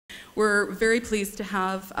We're very pleased to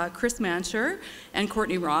have Chris Manchur and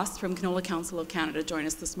Courtney Ross from Canola Council of Canada join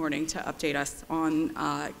us this morning to update us on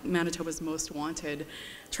Manitoba's most wanted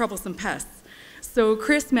troublesome pests. So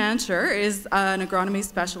Chris Manchur is an agronomy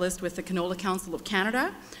specialist with the Canola Council of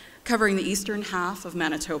Canada, covering the eastern half of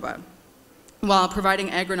Manitoba. While providing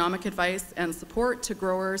agronomic advice and support to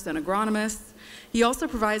growers and agronomists, he also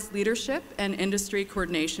provides leadership and industry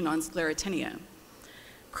coordination on Sclerotinia.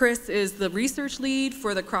 Chris is the research lead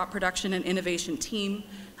for the crop production and innovation team,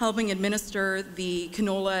 helping administer the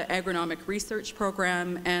Canola Agronomic Research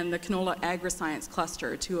Program and the Canola Agri-Science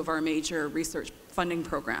Cluster, two of our major research funding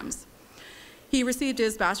programs. He received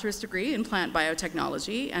his bachelor's degree in plant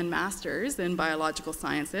biotechnology and master's in biological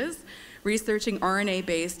sciences, researching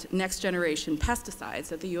RNA-based next-generation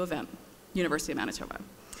pesticides at the U of M, University of Manitoba.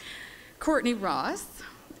 Courtney Ross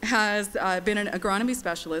has been an agronomy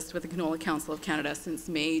specialist with the Canola Council of Canada since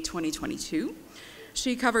May 2022.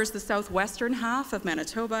 She covers the southwestern half of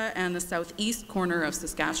Manitoba and the southeast corner of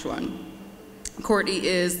Saskatchewan. Courtney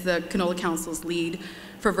is the Canola Council's lead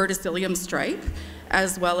for verticillium stripe,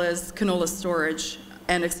 as well as canola storage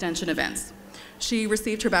and extension events. She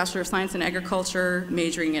received her Bachelor of Science in Agriculture,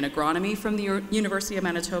 majoring in agronomy from the University of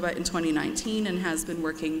Manitoba in 2019, and has been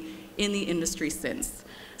working in the industry since.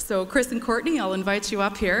 So Chris and Courtney, I'll invite you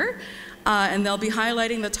up here, and they'll be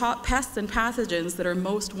highlighting the top pests and pathogens that are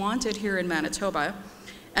most wanted here in Manitoba,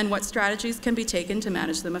 and what strategies can be taken to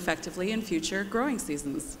manage them effectively in future growing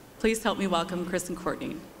seasons. Please help me welcome Chris and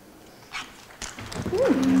Courtney.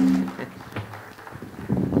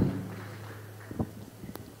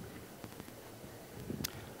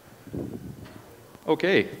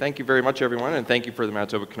 Okay, thank you very much, everyone, and thank you for the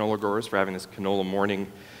Manitoba canola growers for having this canola morning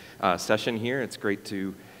session here. It's great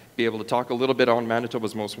to be able to talk a little bit on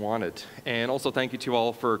Manitoba's most wanted. And also thank you to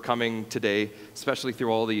all for coming today, especially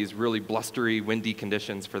through all these really blustery, windy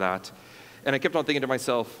conditions for that. And I kept on thinking to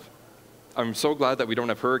myself, I'm so glad that we don't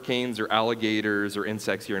have hurricanes or alligators or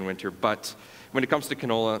insects here in winter, but when it comes to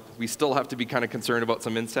canola, we still have to be kind of concerned about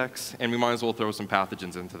some insects, and we might as well throw some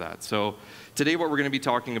pathogens into that. So today what we're going to be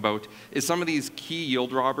talking about is some of these key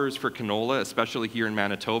yield robbers for canola, especially here in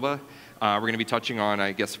Manitoba. We're going to be touching on,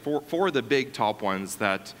 I guess, four of the big top ones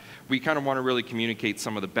that we kind of want to really communicate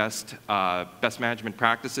some of the best management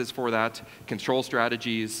practices for that, control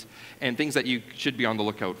strategies, and things that you should be on the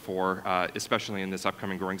lookout for, especially in this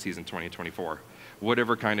upcoming growing season 2024.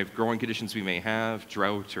 Whatever kind of growing conditions we may have,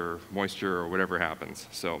 drought or moisture or whatever happens.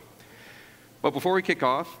 But before we kick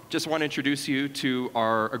off, just want to introduce you to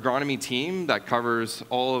our agronomy team that covers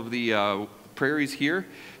all of the prairies here.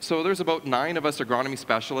 So there's about 9 of us agronomy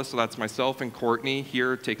specialists, so that's myself and Courtney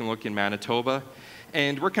here taking a look in Manitoba.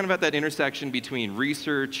 And we're kind of at that intersection between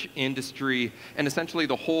research, industry, and essentially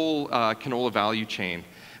the whole canola value chain.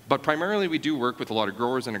 But primarily we do work with a lot of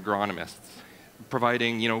growers and agronomists,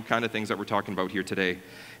 providing, kind of things that we're talking about here today.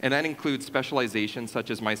 And that includes specializations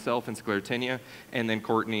such as myself in Sclerotinia, and then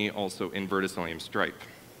Courtney also in verticillium stripe.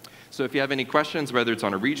 So if you have any questions, whether it's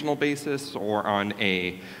on a regional basis or on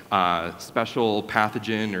a special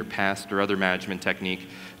pathogen or pest or other management technique,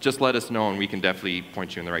 just let us know and we can definitely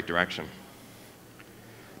point you in the right direction.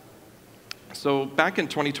 So back in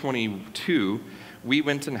 2022, we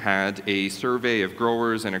went and had a survey of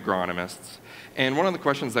growers and agronomists. And one of the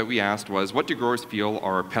questions that we asked was, what do growers feel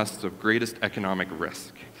are pests of greatest economic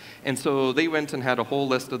risk? And so they went and had a whole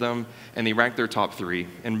list of them, and they ranked their top 3.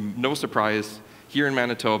 And no surprise, here in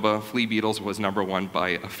Manitoba, flea beetles was #1 by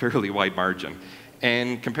a fairly wide margin.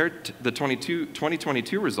 And compared to the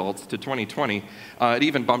 2022 results to 2020, it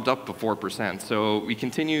even bumped up to 4%. So we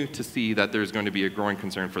continue to see that there's going to be a growing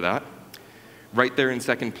concern for that. Right there in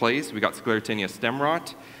second place, we got Sclerotinia stem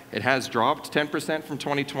rot. It has dropped 10% from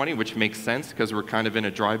 2020, which makes sense because we're kind of in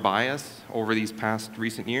a dry bias over these past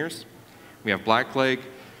recent years. We have blackleg,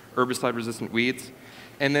 herbicide-resistant weeds.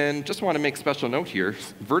 And then just want to make special note here,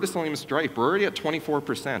 verticillium stripe, we're already at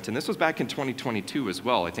 24%, and this was back in 2022 as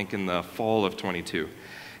well, I think in the fall of 22.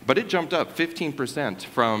 But it jumped up 15%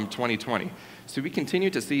 from 2020. So we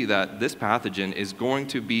continue to see that this pathogen is going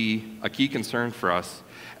to be a key concern for us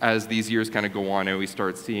as these years kind of go on and we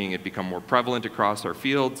start seeing it become more prevalent across our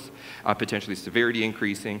fields, potentially severity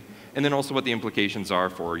increasing, and then also what the implications are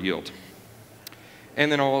for yield. And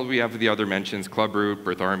then we have the other mentions, clubroot,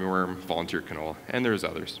 birth armyworm, volunteer canola, and there's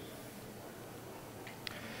others.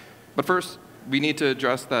 But first, we need to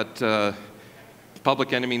address that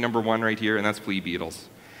public enemy #1 right here, and that's flea beetles.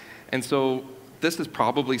 And so this is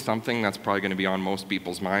probably something that's probably going to be on most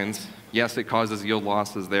people's minds. Yes, it causes yield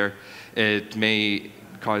losses there. It may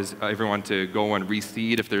cause everyone to go and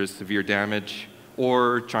reseed if there's severe damage,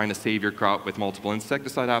 or trying to save your crop with multiple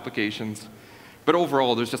insecticide applications. But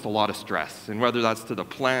overall, there's just a lot of stress. And whether that's to the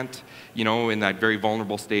plant, in that very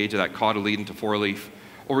vulnerable stage of that cotyledon to four-leaf,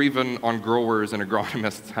 or even on growers and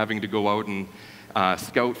agronomists having to go out and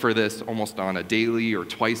scout for this almost on a daily or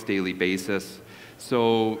twice daily basis.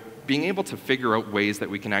 So being able to figure out ways that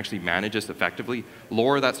we can actually manage this effectively,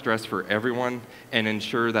 lower that stress for everyone, and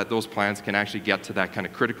ensure that those plants can actually get to that kind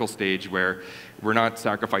of critical stage where we're not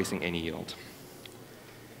sacrificing any yield.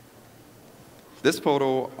 This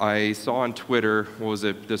photo I saw on Twitter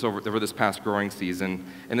over this past growing season,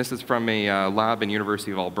 and this is from a lab in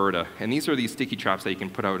University of Alberta. And these are these sticky traps that you can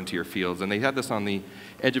put out into your fields. And they had this on the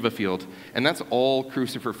edge of a field, and that's all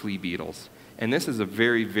crucifer flea beetles. And this is a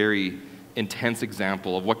very, very intense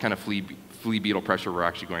example of what kind of flea beetle pressure we're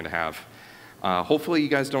actually going to have. Hopefully you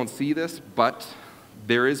guys don't see this, but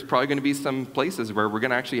there is probably going to be some places where we're going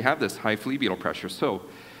to actually have this high flea beetle pressure. So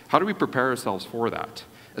how do we prepare ourselves for that?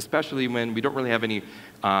 Especially when we don't really have any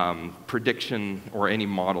prediction or any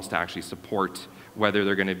models to actually support whether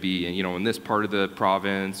they're going to be in this part of the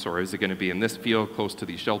province, or is it going to be in this field close to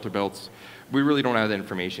these shelter belts. We really don't have that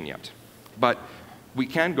information yet. But we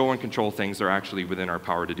can go and control things that are actually within our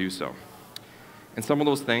power to do so. And some of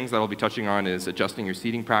those things that I'll be touching on is adjusting your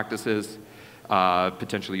seeding practices,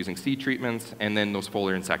 potentially using seed treatments, and then those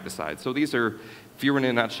foliar insecticides. So these are, if you were in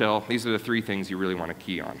a nutshell, these are the three things you really want to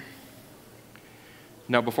key on.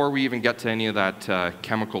 Now, before we even get to any of that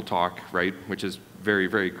chemical talk, right, which is very,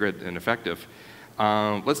 very good and effective,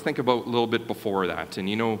 let's think about a little bit before that. And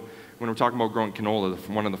when we're talking about growing canola,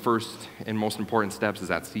 one of the first and most important steps is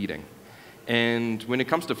that seeding. And when it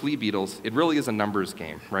comes to flea beetles, it really is a numbers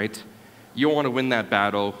game, right? You want to win that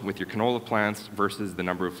battle with your canola plants versus the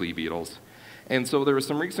number of flea beetles. And so there was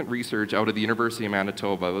some recent research out of the University of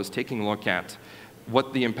Manitoba that was taking a look at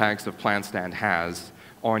what the impacts of plant stand has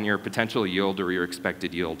on your potential yield or your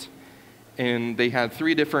expected yield. And they had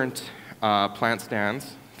 3 different plant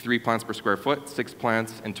stands, 3 plants per square foot, 6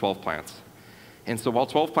 plants, and 12 plants. And so while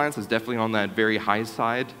 12 plants is definitely on that very high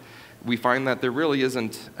side, we find that there really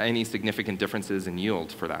isn't any significant differences in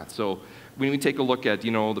yield for that. So when we take a look at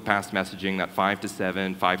the past messaging, that 5 to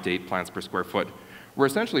 7, 5 to 8 plants per square foot, we're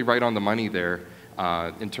essentially right on the money there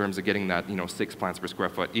in terms of getting that 6 plants per square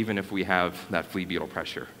foot, even if we have that flea beetle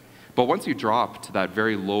pressure. But once you drop to that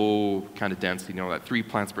very low kind of density, that 3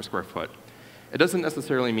 plants per square foot, it doesn't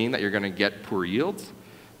necessarily mean that you're going to get poor yields,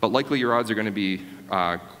 but likely your odds are going to be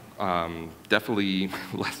definitely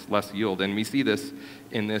less yield. And we see this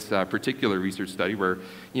in this particular research study where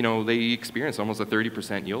they experience almost a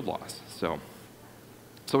 30% yield loss. So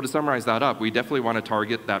to summarize that up, we definitely want to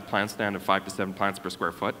target that plant stand of 5 to 7 plants per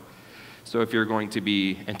square foot. So if you're going to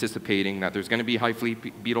be anticipating that there's going to be high flea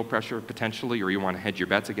beetle pressure potentially, or you want to hedge your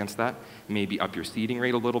bets against that, maybe up your seeding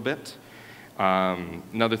rate a little bit.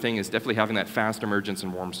 Another thing is definitely having that fast emergence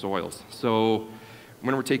in warm soils. So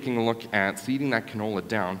when we're taking a look at seeding that canola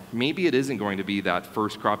down, maybe it isn't going to be that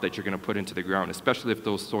first crop that you're going to put into the ground, especially if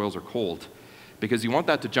those soils are cold, because you want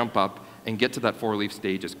that to jump up and get to that 4-leaf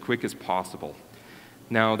stage as quick as possible.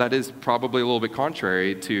 Now, that is probably a little bit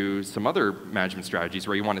contrary to some other management strategies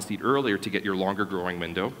where you want to seed earlier to get your longer growing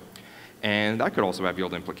window, and that could also have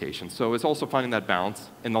yield implications. So it's also finding that balance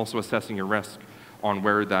and also assessing your risk on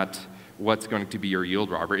what's going to be your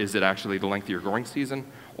yield robber. Is it actually the length of your growing season,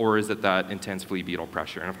 or is it that intense flea beetle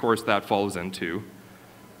pressure? And of course, that falls into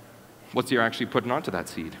what's you're actually putting onto that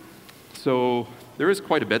seed. So there is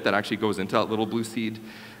quite a bit that actually goes into that little blue seed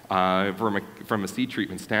from a seed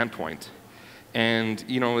treatment standpoint. And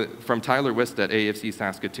from Tyler Wist at AFC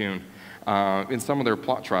Saskatoon, in some of their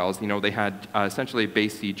plot trials, they had essentially a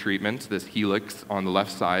base seed treatment, this helix on the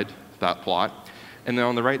left side, that plot, and then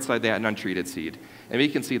on the right side they had an untreated seed. And we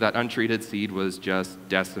can see that untreated seed was just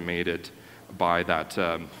decimated by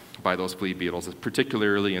by those flea beetles,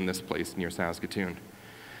 particularly in this place near Saskatoon.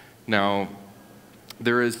 Now,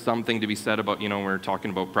 there is something to be said about, we're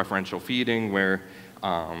talking about preferential feeding, where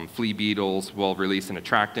flea beetles will release an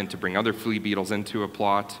attractant to bring other flea beetles into a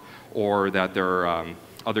plot, or that there are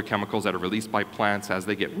other chemicals that are released by plants as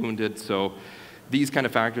they get wounded. So these kind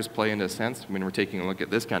of factors play into a sense when we're taking a look at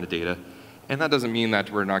this kind of data. And that doesn't mean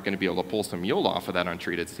that we're not going to be able to pull some yield off of that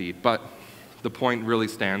untreated seed, but the point really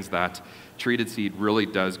stands that treated seed really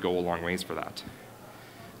does go a long ways for that.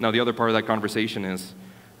 Now, the other part of that conversation is,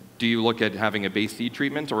 do you look at having a base seed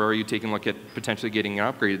treatment, or are you taking a look at potentially getting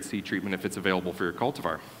an upgraded seed treatment if it's available for your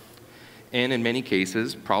cultivar? And in many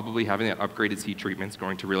cases, probably having that upgraded seed treatment is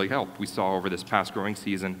going to really help. We saw over this past growing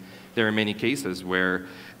season, there are many cases where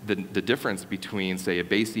the difference between, say, a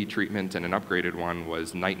base seed treatment and an upgraded one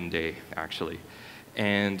was night and day, actually.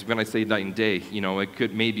 And when I say night and day, it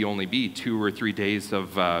could maybe only be 2 or 3 days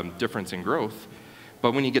of difference in growth,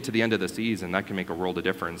 But when you get to the end of the season, that can make a world of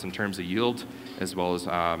difference in terms of yield as well as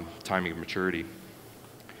timing of maturity.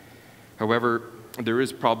 However, there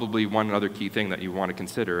is probably one other key thing that you want to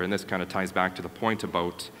consider, and this kind of ties back to the point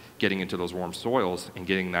about getting into those warm soils and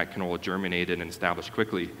getting that canola germinated and established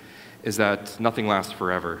quickly, is that nothing lasts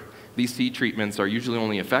forever. These seed treatments are usually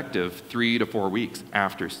only effective 3 to 4 weeks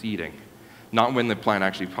after seeding. Not when the plant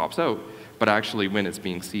actually pops out, but actually when it's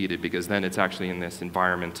being seeded, because then it's actually in this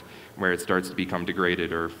environment where it starts to become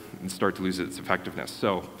degraded or start to lose its effectiveness.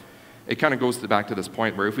 So it kind of goes back to this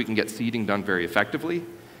point where if we can get seeding done very effectively,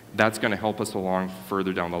 that's going to help us along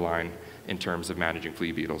further down the line in terms of managing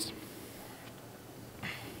flea beetles.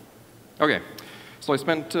 Okay, so I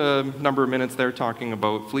spent a number of minutes there talking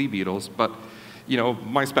about flea beetles, but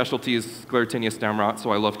my specialty is Sclerotinia stem rot,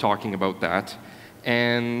 so I love talking about that.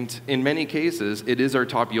 And in many cases, it is our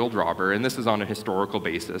top yield robber, and this is on a historical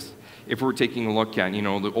basis. If we're taking a look at,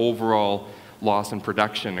 the overall loss in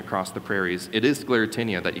production across the prairies, it is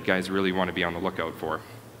Sclerotinia that you guys really want to be on the lookout for.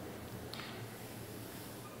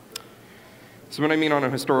 So what I mean on a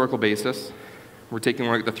historical basis, we're taking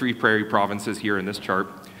a look at the 3 prairie provinces here in this chart.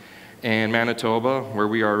 And Manitoba, where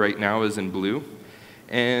we are right now, is in blue.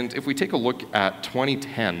 And if we take a look at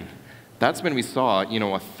 2010, that's when we saw,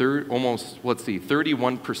 almost,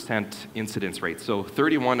 31% incidence rate. So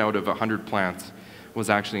 31 out of 100 plants was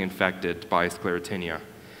actually infected by Sclerotinia.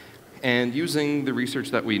 And using the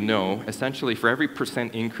research that we know, essentially for every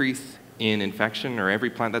 % increase in infection or every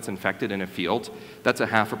plant that's infected in a field, that's a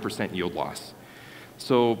 0.5% yield loss.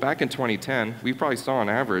 So back in 2010, we probably saw on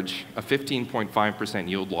average a 15.5%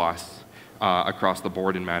 yield loss across the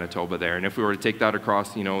board in Manitoba there. And if we were to take that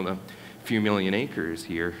across, the few million acres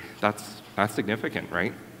here, that's significant,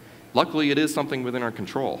 right? Luckily, it is something within our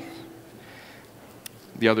control.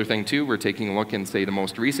 The other thing too, we're taking a look in, say, the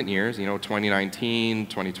most recent years, 2019,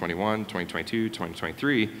 2021, 2022,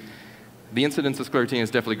 2023, the incidence of Sclerotinia has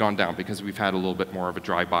definitely gone down because we've had a little bit more of a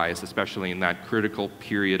dry bias, especially in that critical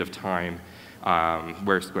period of time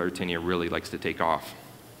where Sclerotinia really likes to take off.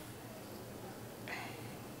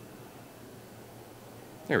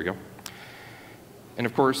 There we go. And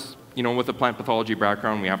of course, with the plant pathology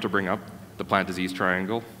background, we have to bring up the plant disease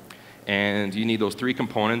triangle. And you need those 3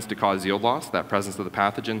 components to cause yield loss, that presence of the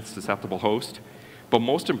pathogen, susceptible host. But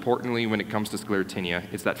most importantly, when it comes to Sclerotinia,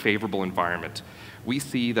 it's that favorable environment. We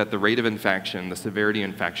see that the rate of infection, the severity of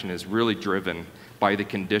infection is really driven by the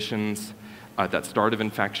conditions that start of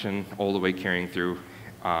infection all the way carrying through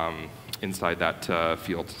inside that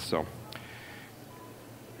field. So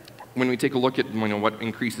when we take a look at what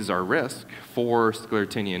increases our risk for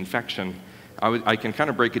Sclerotinia infection, I can kind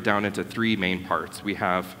of break it down into 3 main parts. We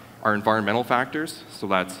have our environmental factors, so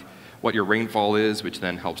that's what your rainfall is, which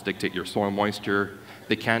then helps dictate your soil moisture,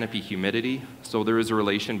 the canopy humidity. So there is a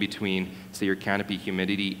relation between, say, your canopy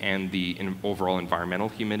humidity and the overall environmental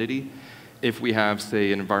humidity. If we have,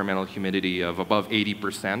 say, an environmental humidity of above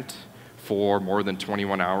 80% for more than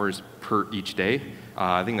 21 hours per each day,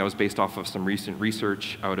 I think that was based off of some recent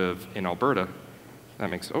research out in Alberta.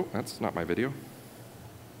 That makes, oh, that's not my video.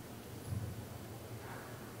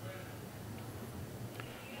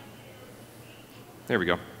 There we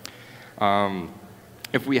go.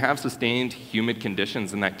 If we have sustained humid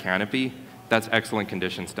conditions in that canopy, that's excellent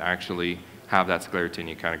conditions to actually have that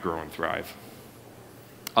Sclerotinia kind of grow and thrive.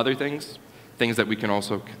 Other things that we can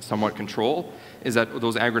also somewhat control is that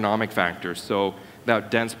those agronomic factors, so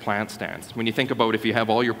that dense plant stance. When you think about if you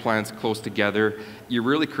have all your plants close together, you're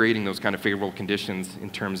really creating those kind of favorable conditions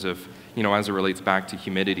in terms of, as it relates back to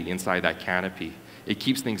humidity inside that canopy. It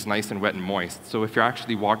keeps things nice and wet and moist. So if you're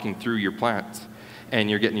actually walking through your plants and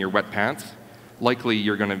you're getting your wet pants, likely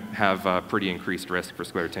you're going to have a pretty increased risk for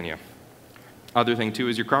Sclerotinia. Other thing too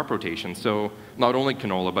is your crop rotation. So not only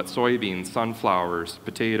canola, but soybeans, sunflowers,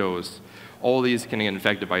 potatoes, all these can get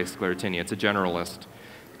infected by Sclerotinia. It's a generalist.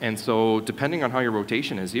 And so depending on how your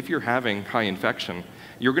rotation is, if you're having high infection,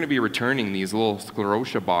 you're going to be returning these little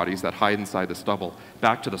sclerotia bodies that hide inside the stubble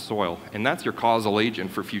back to the soil. And that's your causal agent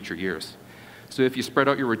for future years. So if you spread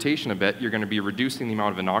out your rotation a bit, you're going to be reducing the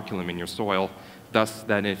amount of inoculum in your soil. Thus,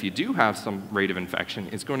 that if you do have some rate of infection,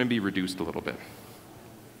 it's going to be reduced a little bit.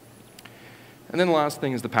 And then the last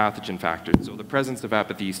thing is the pathogen factor. So the presence of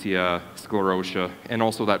apothecia, sclerotia, and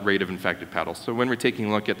also that rate of infected petals. So when we're taking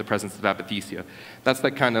a look at the presence of apothecia, that's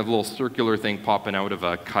that kind of little circular thing popping out of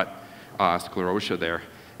a cut sclerotia there.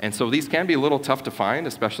 And so these can be a little tough to find,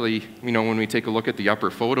 especially when we take a look at the upper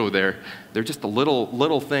photo there. They're just a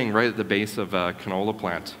little thing right at the base of a canola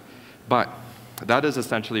plant. But that is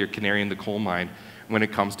essentially your canary in the coal mine when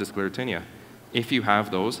it comes to Sclerotinia. If you have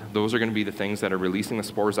those are going to be the things that are releasing the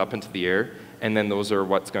spores up into the air and then those are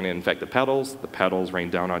what's going to infect the petals rain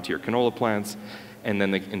down onto your canola plants, and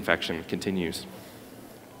then the infection continues.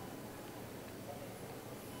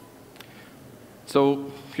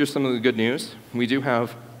 So here's some of the good news. We do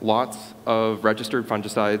have lots of registered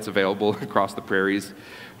fungicides available across the prairies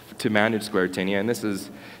to manage Sclerotinia, and this is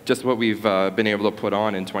just what we've been able to put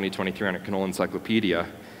on in 2023 on a Canola Encyclopedia.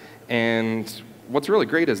 And what's really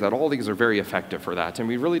great is that all these are very effective for that, and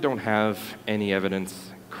we really don't have any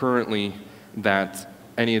evidence currently that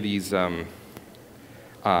any of these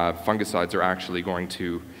fungicides are actually going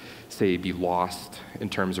to, say, be lost in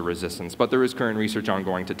terms of resistance. But there is current research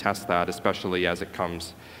ongoing to test that, especially as it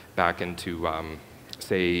comes back into,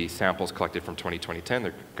 say, samples collected from 2010.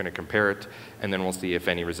 They're going to compare it, and then we'll see if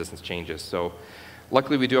any resistance changes. So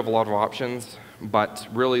luckily, we do have a lot of options, but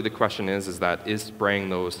really the question is spraying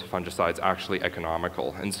those fungicides actually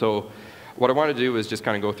economical? And so what I want to do is just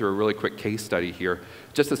kind of go through a really quick case study here,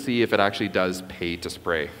 just to see if it actually does pay to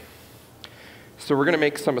spray. So we're going to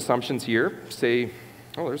make some assumptions here. Say,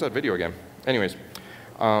 oh, there's that video again. Anyways,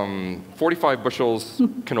 45 bushels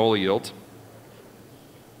canola yield.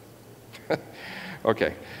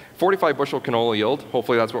 Okay, 45 bushel canola yield.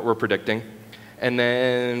 Hopefully that's what we're predicting. And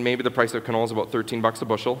then maybe the price of canola is about 13 bucks a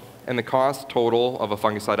bushel, and the cost total of a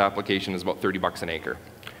fungicide application is about 30 bucks an acre.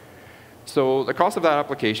 So the cost of that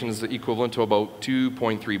application is equivalent to about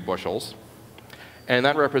 2.3 bushels, and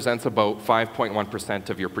that represents about 5.1%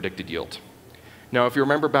 of your predicted yield. Now, if you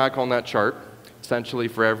remember back on that chart, essentially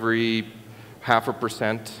for every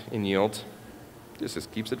 0.5% in yield, this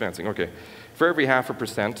just keeps advancing, okay. For every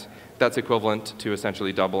 0.5%, that's equivalent to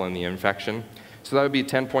essentially double in the infection. So that would be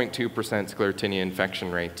 10.2% Sclerotinia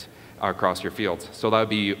infection rate across your fields. So that would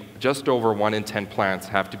be just over 1 in 10 plants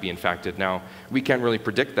have to be infected. Now, we can't really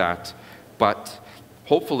predict that, but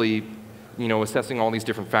hopefully, assessing all these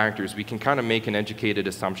different factors, we can kind of make an educated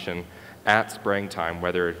assumption at spraying time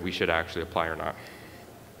whether we should actually apply or not.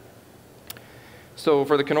 So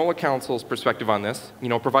for the Canola Council's perspective on this,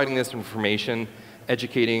 providing this information,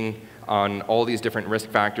 educating on all these different risk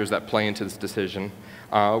factors that play into this decision,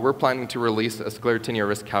 we're planning to release a Sclerotinia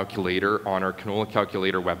risk calculator on our Canola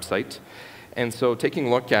Calculator website. And so taking a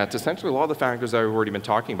look at essentially a lot of the factors that we've already been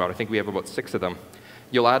talking about, I think we have about 6 of them.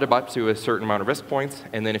 You'll add them up to a certain amount of risk points,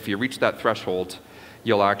 and then if you reach that threshold,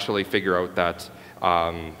 you'll actually figure out that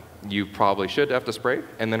you probably should have to spray.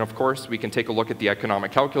 And then of course, we can take a look at the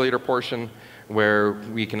economic calculator portion where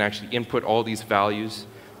we can actually input all these values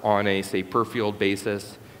on a, say, per field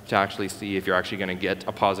basis to actually see if you're actually going to get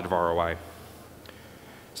a positive ROI.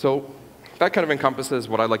 So that kind of encompasses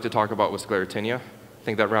what I'd like to talk about with Sclerotinia. I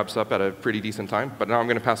think that wraps up at a pretty decent time. But now I'm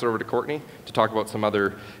going to pass it over to Courtney to talk about some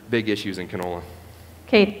other big issues in canola.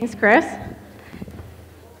 Okay, thanks, Chris.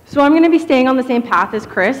 So I'm going to be staying on the same path as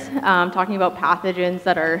Chris, talking about pathogens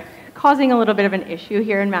that are causing a little bit of an issue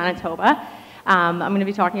here in Manitoba. I'm going to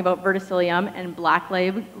be talking about verticillium and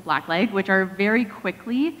blackleg, which are very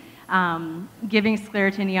quickly giving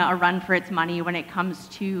Sclerotinia a run for its money when it comes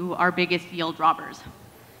to our biggest yield robbers.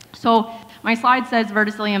 So my slide says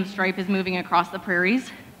verticillium stripe is moving across the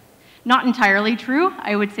prairies. Not entirely true.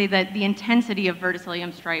 I would say that the intensity of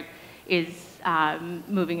verticillium stripe is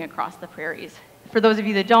moving across the prairies. For those of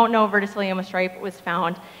you that don't know, verticillium stripe was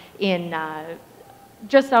found in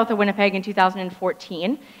just south of Winnipeg in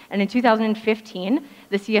 2014. And in 2015,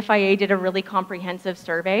 the CFIA did a really comprehensive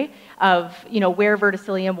survey of where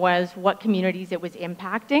verticillium was, what communities it was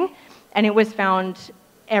impacting, and it was found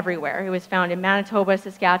everywhere. It was found in Manitoba,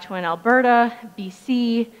 Saskatchewan, Alberta,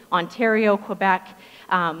 BC, Ontario, Quebec.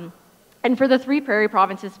 And for the 3 prairie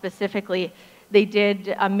provinces specifically, they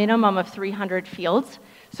did a minimum of 300 fields.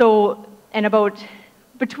 So, and about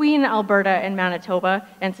between Alberta and Manitoba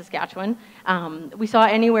and Saskatchewan, we saw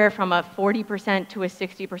anywhere from a 40% to a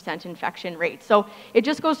 60% infection rate. So it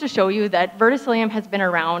just goes to show you that verticillium has been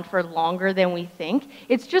around for longer than we think.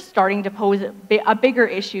 It's just starting to pose a bigger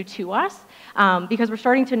issue to us because we're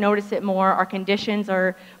starting to notice it more. Our conditions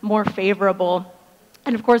are more favorable,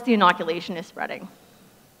 and of course the inoculation is spreading.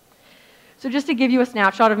 So just to give you a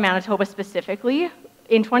snapshot of Manitoba specifically,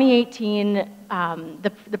 in 2018,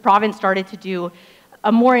 the province started to do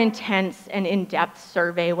a more intense and in-depth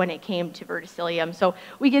survey when it came to verticillium. So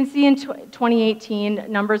we can see in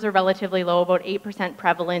 2018, numbers are relatively low, about 8%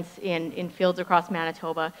 prevalence in fields across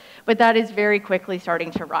Manitoba, but that is very quickly starting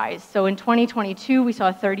to rise. So in 2022, we saw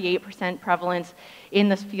a 38% prevalence in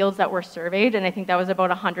the fields that were surveyed, and I think that was about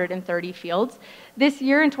 130 fields. This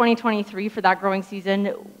year, in 2023, for that growing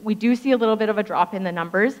season, we do see a little bit of a drop in the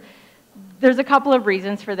numbers. There's a couple of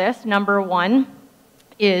reasons for this. Number one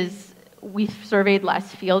is we've surveyed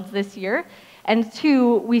less fields this year, And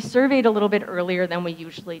 2, we surveyed a little bit earlier than we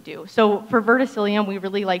usually do. So for verticillium, we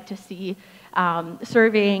really like to see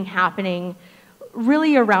surveying happening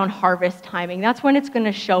really around harvest timing. That's when it's going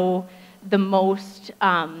to show the most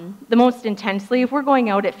intensely. If we're going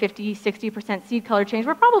out at 50, 60% seed color change,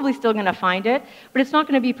 we're probably still going to find it, but it's not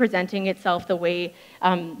going to be presenting itself the way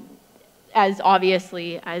as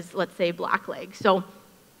obviously as, let's say, blackleg. So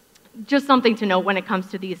just something to note when it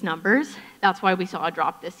comes to these numbers. That's why we saw a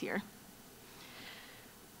drop this year.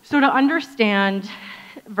 So to understand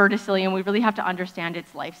verticillium, we really have to understand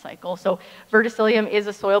its life cycle. So verticillium is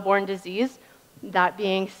a soil-borne disease. That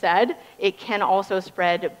being said, it can also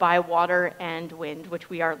spread by water and wind, which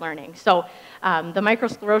we are learning. So the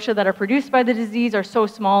microsclerotia that are produced by the disease are so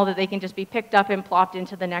small that they can just be picked up and plopped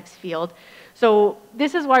into the next field. So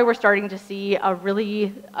this is why we're starting to see a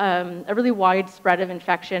really wide spread of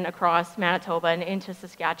infection across Manitoba and into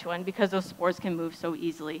Saskatchewan because those spores can move so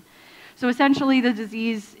easily. So essentially the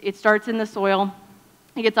disease, it starts in the soil,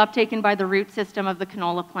 it gets uptaken by the root system of the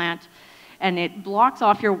canola plant, and it blocks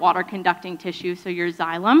off your water conducting tissue, so your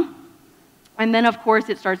xylem. And then, of course,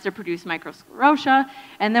 it starts to produce microsclerotia,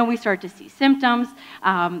 and then we start to see symptoms,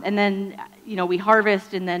 and then, we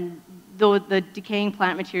harvest, and then the decaying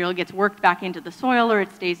plant material gets worked back into the soil, or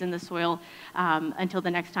it stays in the soil until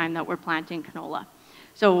the next time that we're planting canola.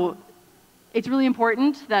 So it's really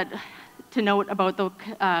important to note about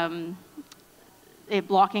it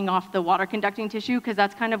blocking off the water conducting tissue, because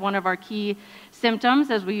that's kind of one of our key symptoms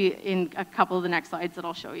in a couple of the next slides that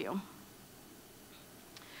I'll show you.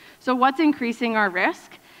 So what's increasing our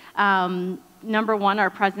risk? Number one, our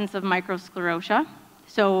presence of microsclerotia.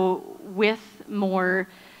 So with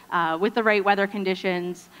the right weather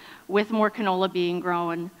conditions, with more canola being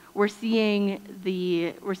grown, we're seeing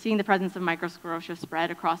the presence of microsclerotia spread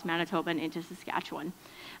across Manitoba and into Saskatchewan.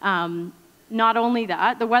 Not only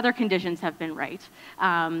that, the weather conditions have been right.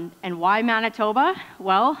 And why Manitoba?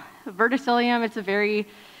 Well, verticillium, it's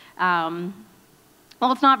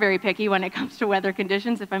it's not very picky when it comes to weather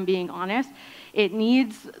conditions, if I'm being honest. It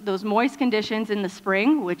needs those moist conditions in the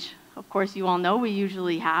spring, which of course you all know we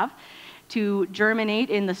usually have, to germinate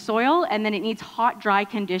in the soil, and then it needs hot, dry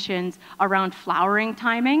conditions around flowering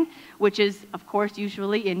timing, which is of course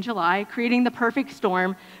usually in July, creating the perfect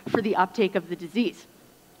storm for the uptake of the disease.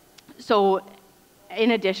 So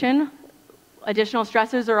in addition, additional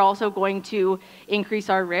stresses are also going to increase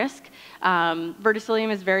our risk. Verticillium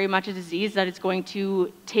is very much a disease that is going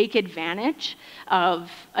to take advantage of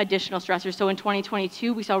additional stressors. So in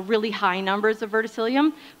 2022, we saw really high numbers of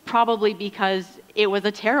verticillium, probably because it was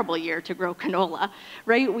a terrible year to grow canola,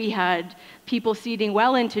 right? We had people seeding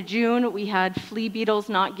well into June, we had flea beetles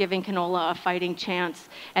not giving canola a fighting chance,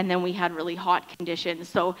 and then we had really hot conditions.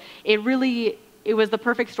 So it was the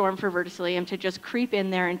perfect storm for verticillium to just creep in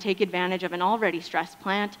there and take advantage of an already stressed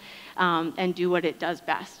plant and do what it does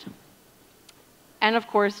best. And of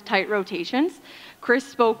course, tight rotations. Chris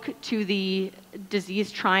spoke to the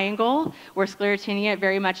disease triangle where sclerotinia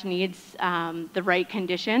very much needs the right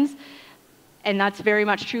conditions. And that's very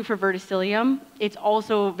much true for verticillium. It's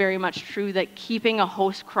also very much true that keeping a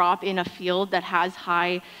host crop in a field that has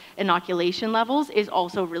high inoculation levels is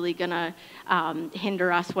also really gonna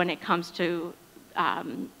hinder us when it comes to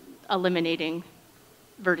eliminating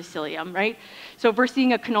verticillium, right? So if we're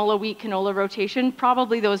seeing a canola wheat canola rotation,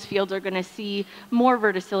 probably those fields are going to see more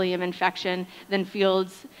verticillium infection than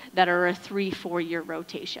fields that are a 3-4 year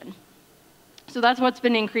rotation. So that's what's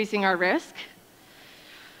been increasing our risk.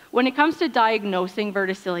 When it comes to diagnosing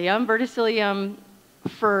verticillium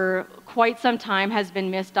for quite some time has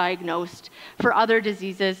been misdiagnosed for other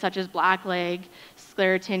diseases such as blackleg,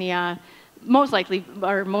 sclerotinia, most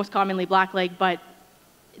commonly blackleg, but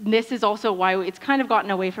this is also why it's kind of gotten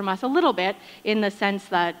away from us a little bit in the sense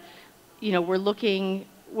that, we're looking,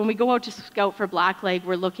 when we go out to scout for blackleg,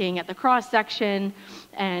 we're looking at the cross section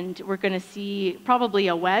and we're going to see probably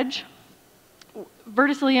a wedge.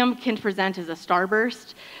 Verticillium can present as a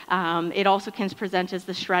starburst. It also can present as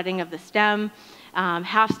the shredding of the stem.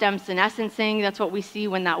 Half stem senescencing, that's what we see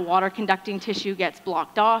when that water conducting tissue gets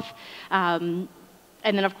blocked off. And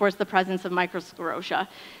then, of course, the presence of microsclerotia.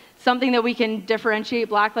 Something that we can differentiate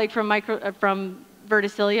blackleg from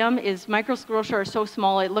verticillium is microsclerotia are so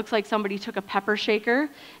small, it looks like somebody took a pepper shaker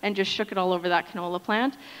and just shook it all over that canola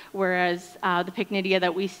plant, whereas the pycnidia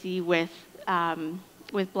that we see with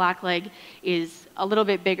blackleg is a little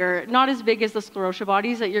bit bigger, not as big as the sclerotia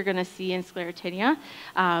bodies that you're going to see in sclerotinia,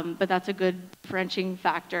 but that's a good differentiating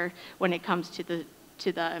factor when it comes to the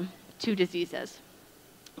two diseases.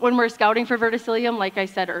 When we're scouting for verticillium, like I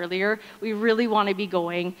said earlier, we really want to be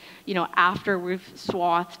going, after we've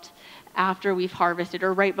swathed after we've harvested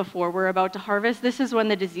or right before we're about to harvest, this is when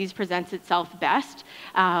the disease presents itself best.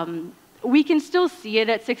 We can still see it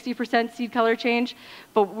at 60% seed color change,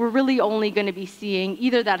 but we're really only going to be seeing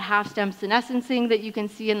either that half-stem senescencing that you can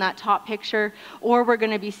see in that top picture, or we're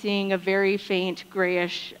going to be seeing a very faint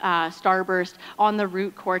grayish starburst on the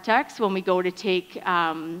root cortex when we go to take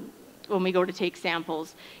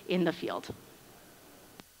samples in the field.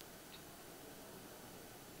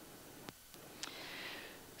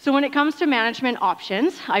 So when it comes to management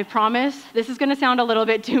options, I promise, this is going to sound a little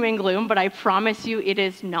bit doom and gloom, but I promise you it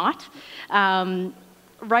is not.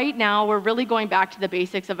 Right now, we're really going back to the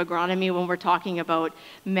basics of agronomy when we're talking about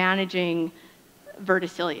managing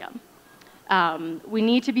verticillium. We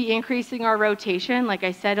need to be increasing our rotation. Like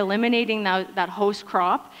I said, eliminating that host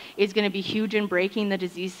crop is going to be huge in breaking the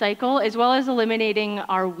disease cycle, as well as eliminating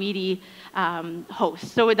our weedy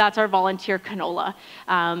hosts. So that's our volunteer canola.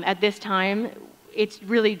 At this time, it's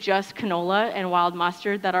really just canola and wild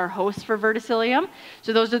mustard that are hosts for verticillium.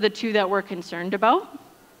 So those are the two that we're concerned about.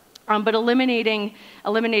 But eliminating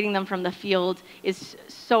them from the field is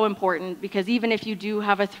so important, because even if you do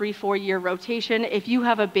have a 3-4 year rotation, if you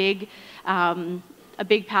have a big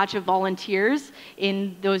patch of volunteers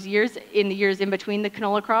in those years, in the years in between the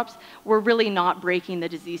canola crops, we're really not breaking the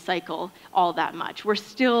disease cycle all that much. We're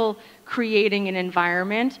still creating an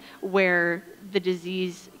environment where the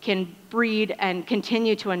disease can breed and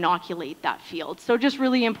continue to inoculate that field. So just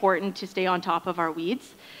really important to stay on top of our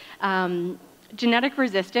weeds. Genetic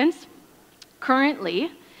resistance. Currently,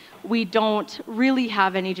 we don't really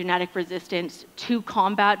have any genetic resistance to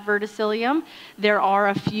combat verticillium. There are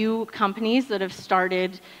a few companies that have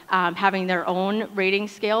started having their own rating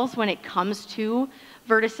scales when it comes to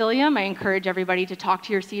verticillium. I encourage everybody to talk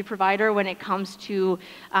to your seed provider when it comes to,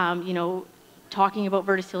 talking about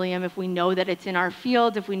verticillium if we know that it's in our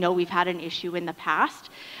field, if we know we've had an issue in the past.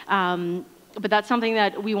 But that's something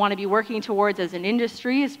that we want to be working towards as an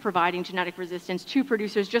industry, is providing genetic resistance to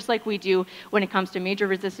producers, just like we do when it comes to major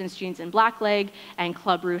resistance genes in blackleg and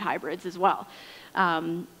clubroot hybrids as well.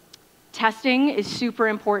 Testing is super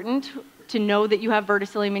important to know that you have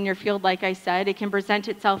verticillium in your field. Like I said, it can present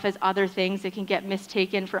itself as other things. It can get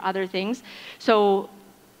mistaken for other things. So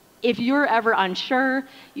if you're ever unsure,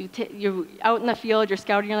 you're out in the field, you're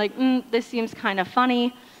scouting, you're like, this seems kind of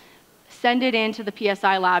funny, send it into the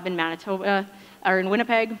PSI lab in Manitoba or in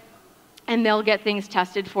Winnipeg, and they'll get things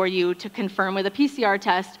tested for you to confirm with a PCR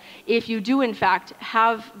test if you do in fact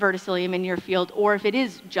have verticillium in your field, or if it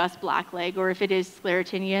is just blackleg, or if it is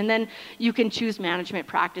sclerotinia, and then you can choose management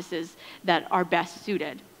practices that are best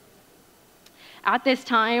suited. At this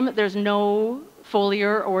time, there's no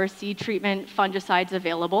foliar or seed treatment fungicides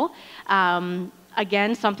available.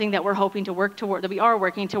 Again, something that we're hoping to work toward, that we are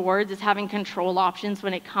working towards, is having control options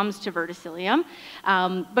when it comes to verticillium.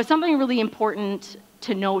 But something really important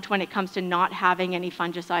to note when it comes to not having any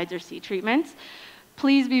fungicides or seed treatments,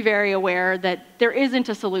 please be very aware that there isn't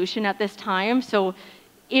a solution at this time. So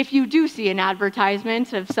if you do see an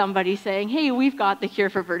advertisement of somebody saying, hey, we've got the cure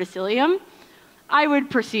for verticillium, I would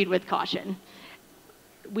proceed with caution.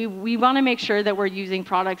 We want to make sure that we're using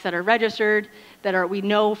products that are registered, that we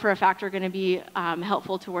know for a fact are going to be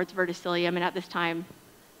helpful towards verticillium, and at this time,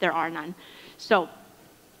 there are none. So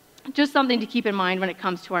just something to keep in mind when it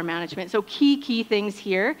comes to our management. So key things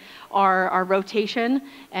here are our rotation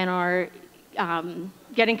and our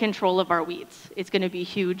getting control of our weeds. It's going to be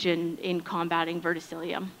huge in combating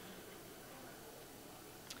verticillium.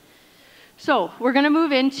 So we're going to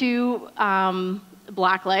move into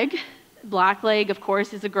blackleg. Blackleg, of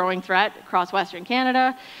course, is a growing threat across Western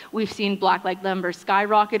Canada. We've seen blackleg numbers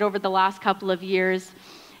skyrocket over the last couple of years,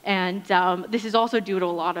 and this is also due to a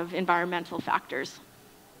lot of environmental factors.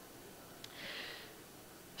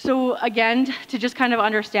 So again, to just kind of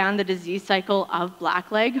understand the disease cycle of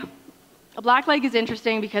blackleg. Blackleg is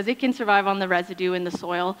interesting because it can survive on the residue in the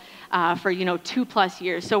soil for 2+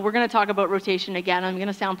 years. So we're going to talk about rotation again. I'm going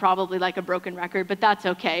to sound probably like a broken record, but that's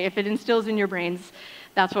okay. If it instills in your brains,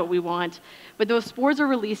 that's what we want. But those spores are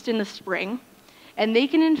released in the spring, and they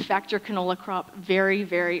can infect your canola crop very,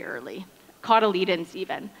 very early, cotyledons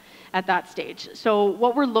even at that stage. So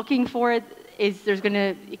what we're looking for is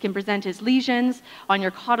it can present as lesions on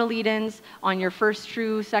your cotyledons, on your first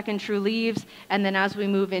true, second true leaves, and then as we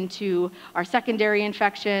move into our secondary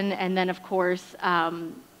infection, and then of course,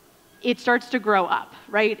 it starts to grow up,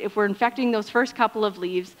 right? If we're infecting those first couple of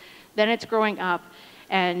leaves, then it's growing up,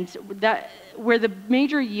 and where the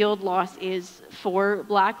major yield loss is for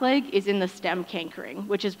blackleg is in the stem cankering,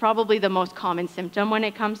 which is probably the most common symptom when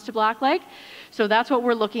it comes to blackleg. So that's what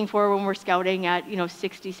we're looking for when we're scouting at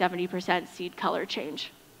 60–70% seed color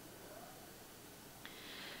change.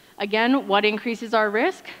 Again, what increases our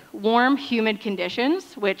risk? Warm, humid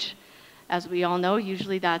conditions, which, as we all know,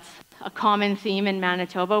 usually that's a common theme in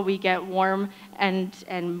Manitoba. We get warm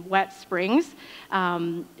and wet springs,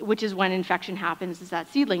 which is when infection happens, is at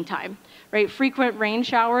seedling time, right? Frequent rain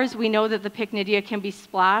showers, we know that the pycnidia can be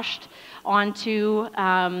splashed onto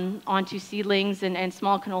seedlings and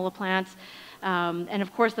small canola plants. And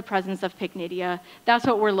of course, the presence of pycnidia. That's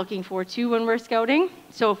what we're looking for too when we're scouting.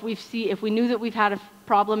 So if we knew that we've had a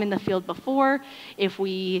problem in the field before, if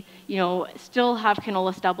we still have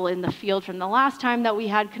canola stubble in the field from the last time that we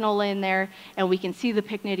had canola in there, and we can see the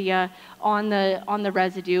pycnidia on the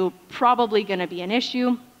residue, probably going to be an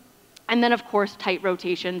issue. And then of course, tight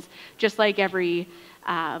rotations, just like every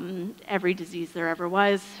disease there ever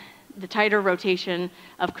was. The tighter rotation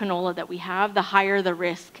of canola that we have, the higher the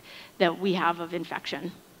risk that we have of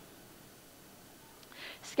infection.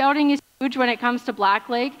 Scouting is huge when it comes to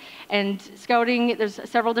blackleg, and scouting, there's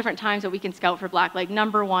several different times that we can scout for blackleg.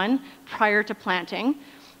 Number one, prior to planting.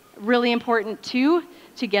 Really important too,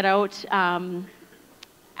 to get out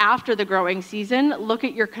after the growing season, look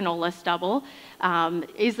at your canola stubble.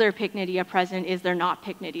 Is there pycnidia present? Is there not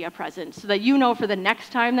pycnidia present? So that you know for the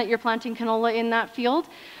next time that you're planting canola in that field,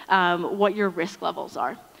 what your risk levels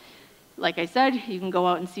are. Like I said, you can go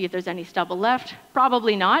out and see if there's any stubble left.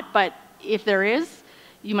 Probably not, but if there is,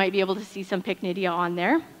 you might be able to see some pycnidia on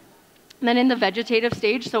there. And then in the vegetative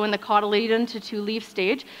stage, so in the cotyledon to two-leaf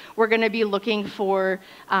stage, we're going to be looking for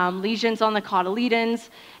lesions on the cotyledons,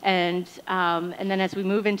 and then as we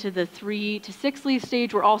move into the 3 to 6 leaf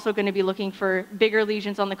stage, we're also going to be looking for bigger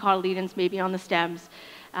lesions on the cotyledons, maybe on the stems,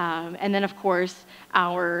 and then of course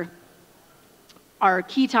our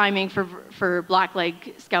key timing for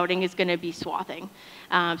blackleg scouting is going to be swathing.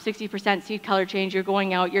 60% seed color change, you're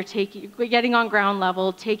going out, you're getting on ground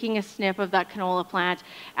level, taking a snip of that canola plant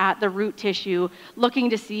at the root tissue,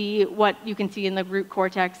 looking to see what you can see in the root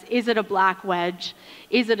cortex. Is it a black wedge?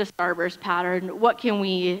 Is it a starburst pattern? What can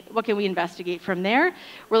we investigate from there?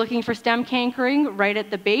 We're looking for stem cankering right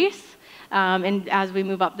at the base, and as we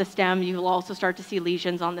move up the stem, you will also start to see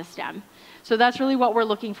lesions on the stem. So that's really what we're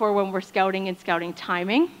looking for when we're scouting and scouting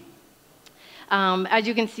timing. As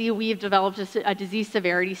you can see, we've developed a disease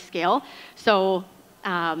severity scale. So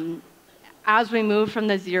as we move from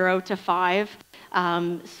the 0 to 5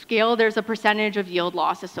 scale, there's a percentage of yield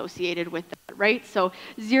loss associated with that, right? So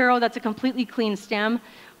 0, that's a completely clean stem,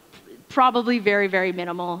 probably very, very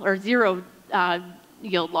minimal, or 0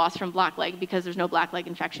 yield loss from blackleg because there's no blackleg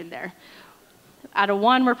infection there. At a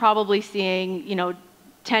 1, we're probably seeing,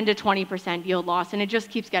 10 to 20% yield loss, and it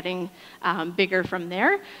just keeps getting bigger from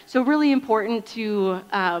there. So really important to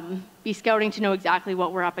be scouting to know exactly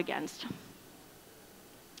what we're up against.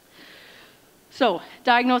 So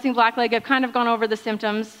diagnosing blackleg, I've kind of gone over the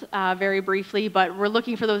symptoms very briefly, but we're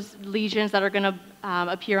looking for those lesions that are going to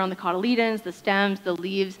appear on the cotyledons, the stems, the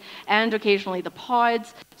leaves, and occasionally the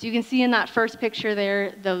pods. So you can see in that first picture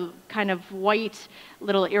there, the kind of white,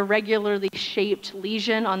 little irregularly shaped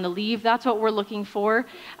lesion on the leaf. That's what we're looking for,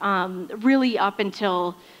 really up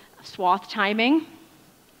until swath timing.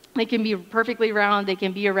 They can be perfectly round, they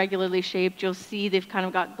can be irregularly shaped. You'll see they've kind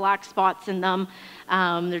of got black spots in them.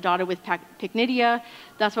 They're dotted with pycnidia.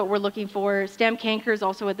 That's what we're looking for. Stem canker is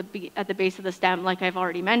also at the base of the stem, like I've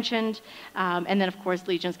already mentioned. And then, of course,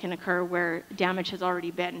 lesions can occur where damage has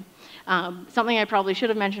already been. Something I probably should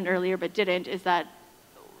have mentioned earlier but didn't is that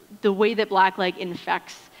the way that blackleg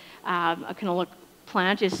infects a canola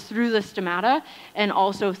plant is through the stomata and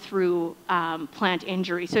also through plant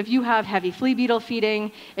injury. So if you have heavy flea beetle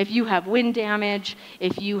feeding, if you have wind damage,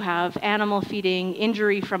 if you have animal feeding,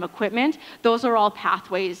 injury from equipment, those are all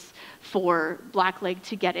pathways for blackleg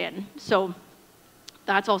to get in. So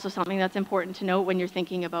that's also something that's important to note when you're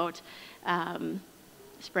thinking about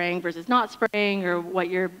spraying versus not spraying, or what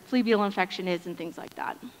your flea beetle infection is and things like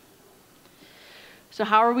that. So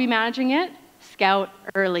how are we managing it? Scout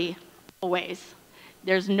early, always.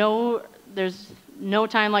 There's no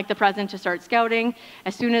time like the present to start scouting.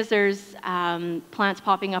 As soon as there's plants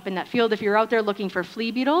popping up in that field, if you're out there looking for flea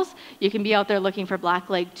beetles, you can be out there looking for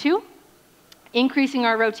blackleg too. Increasing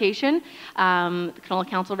our rotation. The Canola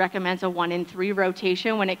Council recommends a 1 in 3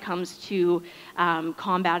 rotation when it comes to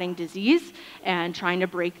combating disease and trying to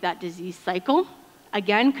break that disease cycle.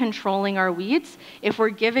 Again, controlling our weeds. If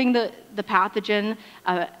we're giving the pathogen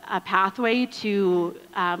a pathway to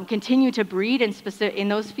continue to breed in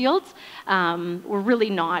those fields, we're really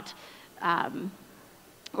not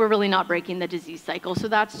breaking the disease cycle. So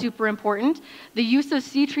that's super important. The use of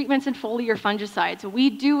seed treatments and foliar fungicides.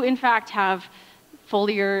 We do, in fact, have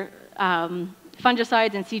foliar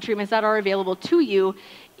fungicides and seed treatments that are available to you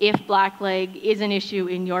if blackleg is an issue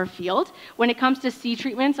in your field. When it comes to seed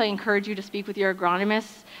treatments, I encourage you to speak with your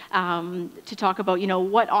agronomist to talk about,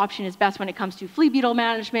 what option is best when it comes to flea beetle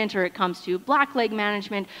management or it comes to blackleg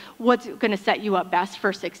management, what's going to set you up best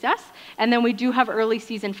for success. And then we do have early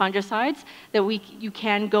season fungicides that you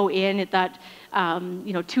can go in at that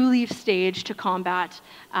 2-leaf stage to combat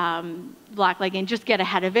blackleg and just get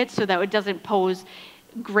ahead of it so that it doesn't pose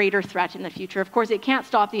greater threat in the future. Of course, it can't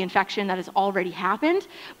stop the infection that has already happened,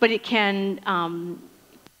 but it can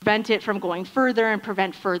prevent it from going further and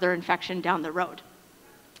prevent further infection down the road.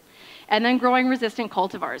 And then growing resistant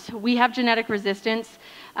cultivars. We have genetic resistance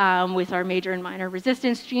with our major and minor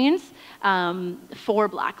resistance genes for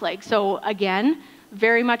blackleg. So again,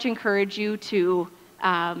 very much encourage you to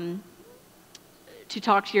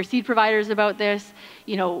talk to your seed providers about this,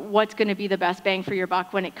 what's going to be the best bang for your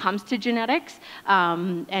buck when it comes to genetics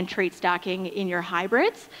and trait stacking in your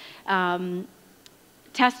hybrids.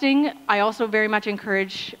 Testing, I also very much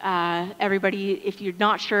encourage everybody, if you're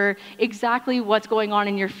not sure exactly what's going on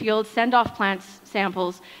in your field, send off plant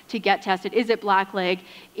samples to get tested. Is it blackleg?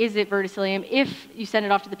 Is it verticillium? If you send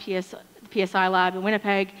it off to the PSI lab in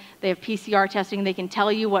Winnipeg, they have PCR testing. They can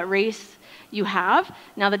tell you what race you have.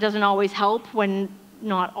 Now, that doesn't always help when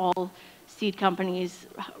not all seed companies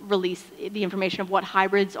release the information of what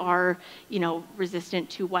hybrids are, resistant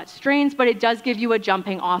to what strains, but it does give you a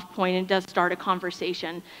jumping off point and does start a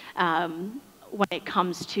conversation when it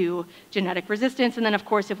comes to genetic resistance. And then, of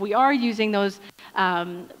course, if we are using those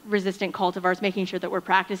resistant cultivars, making sure that we're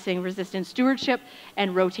practicing resistant stewardship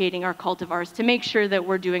and rotating our cultivars to make sure that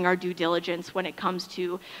we're doing our due diligence when it comes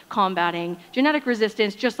to combating genetic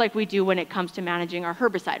resistance, just like we do when it comes to managing our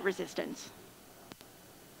herbicide resistance.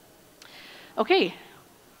 Okay,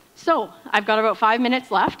 so I've got about 5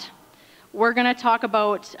 minutes left. We're going to talk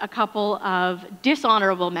about a couple of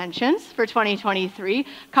dishonorable mentions for 2023, a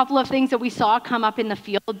couple of things that we saw come up in the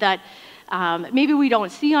field that maybe we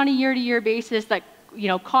don't see on a year-to-year basis that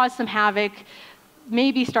cause some havoc,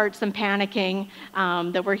 maybe start some panicking,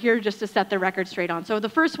 that we're here just to set the record straight on. So the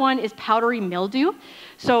first one is powdery mildew.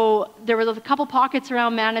 So there were a couple pockets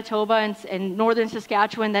around Manitoba and northern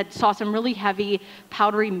Saskatchewan that saw some really heavy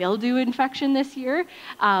powdery mildew infection this year.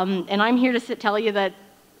 And I'm here to tell you that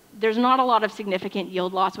there's not a lot of significant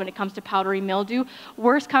yield loss when it comes to powdery mildew.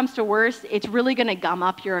 Worst comes to worst, it's really going to gum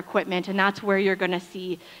up your equipment, and that's where you're going to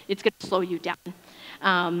see it's going to slow you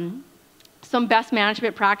down. Some best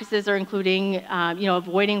management practices are including,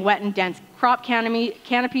 avoiding wet and dense crop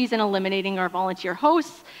canopies and eliminating our volunteer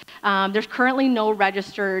hosts. There's currently no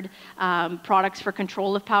registered products for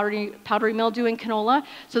control of powdery mildew in canola,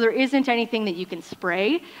 so there isn't anything that you can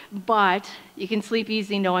spray, but you can sleep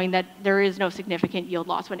easy knowing that there is no significant yield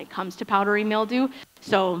loss when it comes to powdery mildew.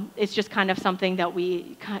 So it's just kind of something that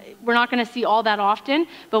we're not going to see all that often,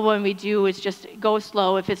 but when we do, it's just go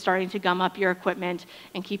slow if it's starting to gum up your equipment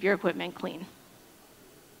and keep your equipment clean.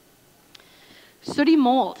 Sooty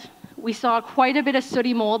mold. We saw quite a bit of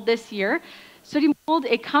sooty mold this year. Sooty mold,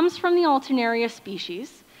 it comes from the Alternaria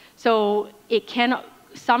species, so it can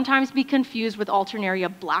sometimes be confused with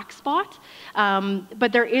Alternaria black spot,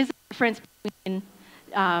 but there is a difference between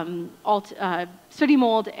sooty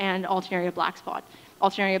mold and Alternaria black spot.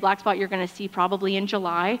 Alternaria black spot you're going to see probably in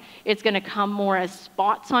July. It's going to come more as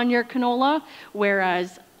spots on your canola,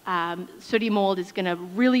 whereas sooty mold is going to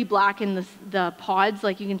really blacken the pods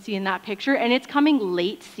like you can see in that picture, and it's coming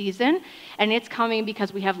late season, and it's coming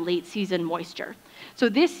because we have late season moisture. So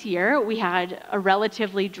this year we had a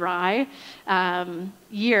relatively dry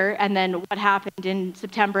year, and then what happened in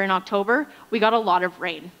September and October, we got a lot of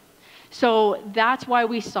rain. So that's why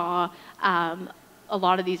we saw a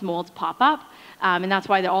lot of these molds pop up, and that's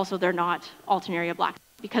why they're not Alternaria black,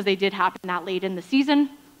 because they did happen that late in the season.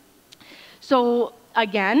 So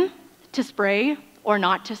again, to spray or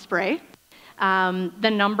not to spray, the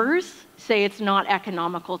numbers say it's not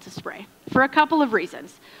economical to spray for a couple of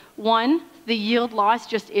reasons. One, the yield loss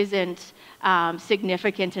just isn't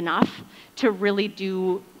significant enough to really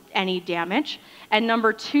do any damage. And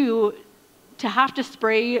number two, to have to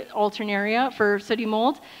spray Alternaria for sooty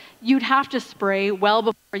mold, you'd have to spray well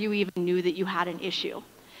before you even knew that you had an issue.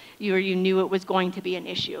 You knew it was going to be an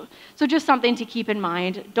issue. So just something to keep in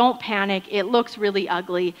mind. Don't panic. It looks really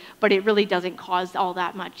ugly, but it really doesn't cause all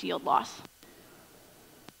that much yield loss.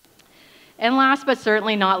 And last but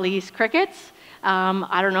certainly not least, crickets.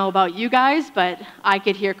 I don't know about you guys, but I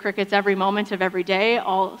could hear crickets every moment of every day,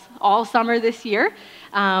 all summer this year.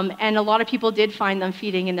 And a lot of people did find them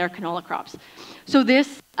feeding in their canola crops. So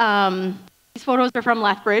this These photos are from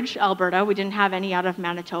Lethbridge, Alberta. We didn't have any out of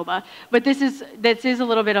Manitoba, but this is a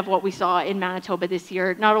little bit of what we saw in Manitoba this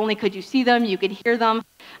year. Not only could you see them, you could hear them.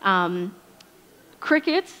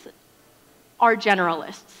 Crickets are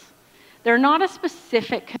generalists. They're not a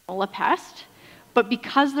specific canola pest, but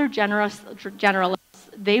because they're generalists,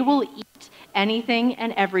 they will eat anything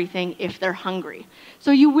and everything if they're hungry.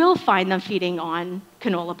 So you will find them feeding on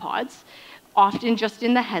canola pods, often just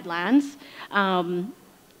in the headlands.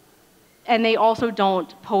 And they also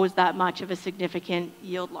don't pose that much of a significant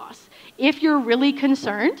yield loss. If you're really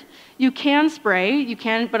concerned, you can spray,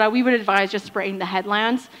 but we would advise just spraying the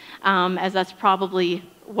headlands, as that's probably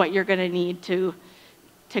what you're gonna need to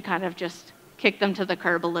kind of just kick them to the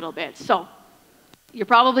curb a little bit. So you're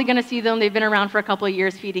probably gonna see them, they've been around for a couple of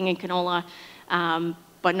years feeding in canola,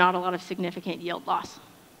 but not a lot of significant yield loss.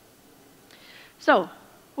 So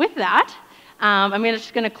with that, I'm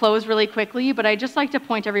just going to close really quickly, but I'd just like to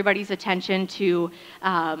point everybody's attention to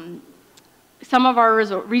some of our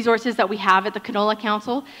resources that we have at the Canola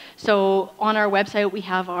Council. So on our website, we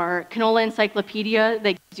have our Canola Encyclopedia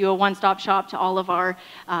that gives you a one-stop shop to all of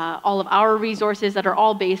our resources that are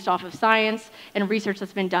all based off of science and research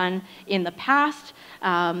that's been done in the past.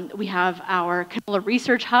 We have our Canola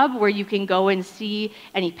Research Hub, where you can go and see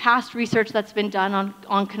any past research that's been done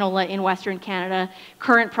on canola in Western Canada,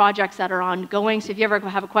 current projects that are ongoing. So if you ever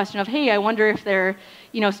have a question of, hey, I wonder if they're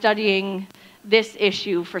studying this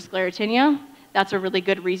issue for sclerotinia, that's a really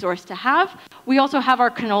good resource to have. We also have our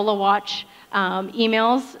Canola Watch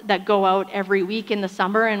emails that go out every week in the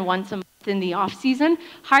summer and once a month in the off season.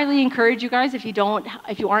 Highly encourage you guys, if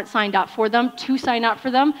you aren't signed up for them, to sign up for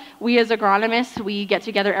them. We as agronomists, we get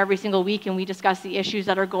together every single week and we discuss the issues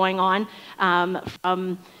that are going on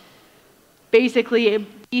from basically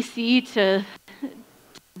BC to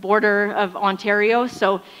the border of Ontario.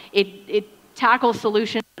 So it tackles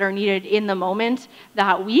solutions that are needed in the moment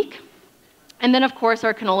that week. And then, of course,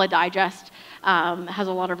 our Canola Digest has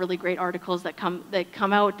a lot of really great articles that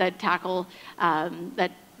come out that tackle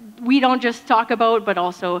that we don't just talk about, but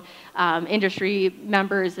also industry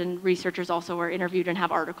members and researchers also are interviewed and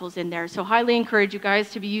have articles in there. So highly encourage you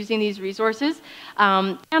guys to be using these resources.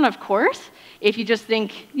 And of course, if you just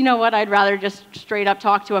think, you know what, I'd rather just straight up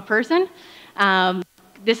talk to a person,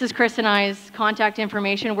 this is Chris and I's contact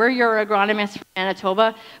information. We're your agronomists from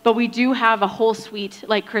Manitoba, but we do have a whole suite,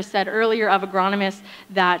 like Chris said earlier, of agronomists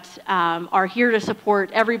that are here to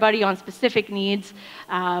support everybody on specific needs.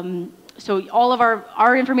 So all of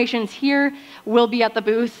our information is here. We'll be at the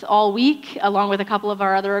booth all week, along with a couple of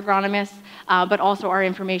our other agronomists, but also our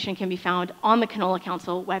information can be found on the Canola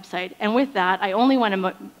Council website. And with that, I only went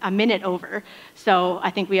a minute over, so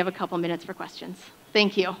I think we have a couple minutes for questions.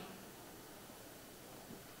 Thank you.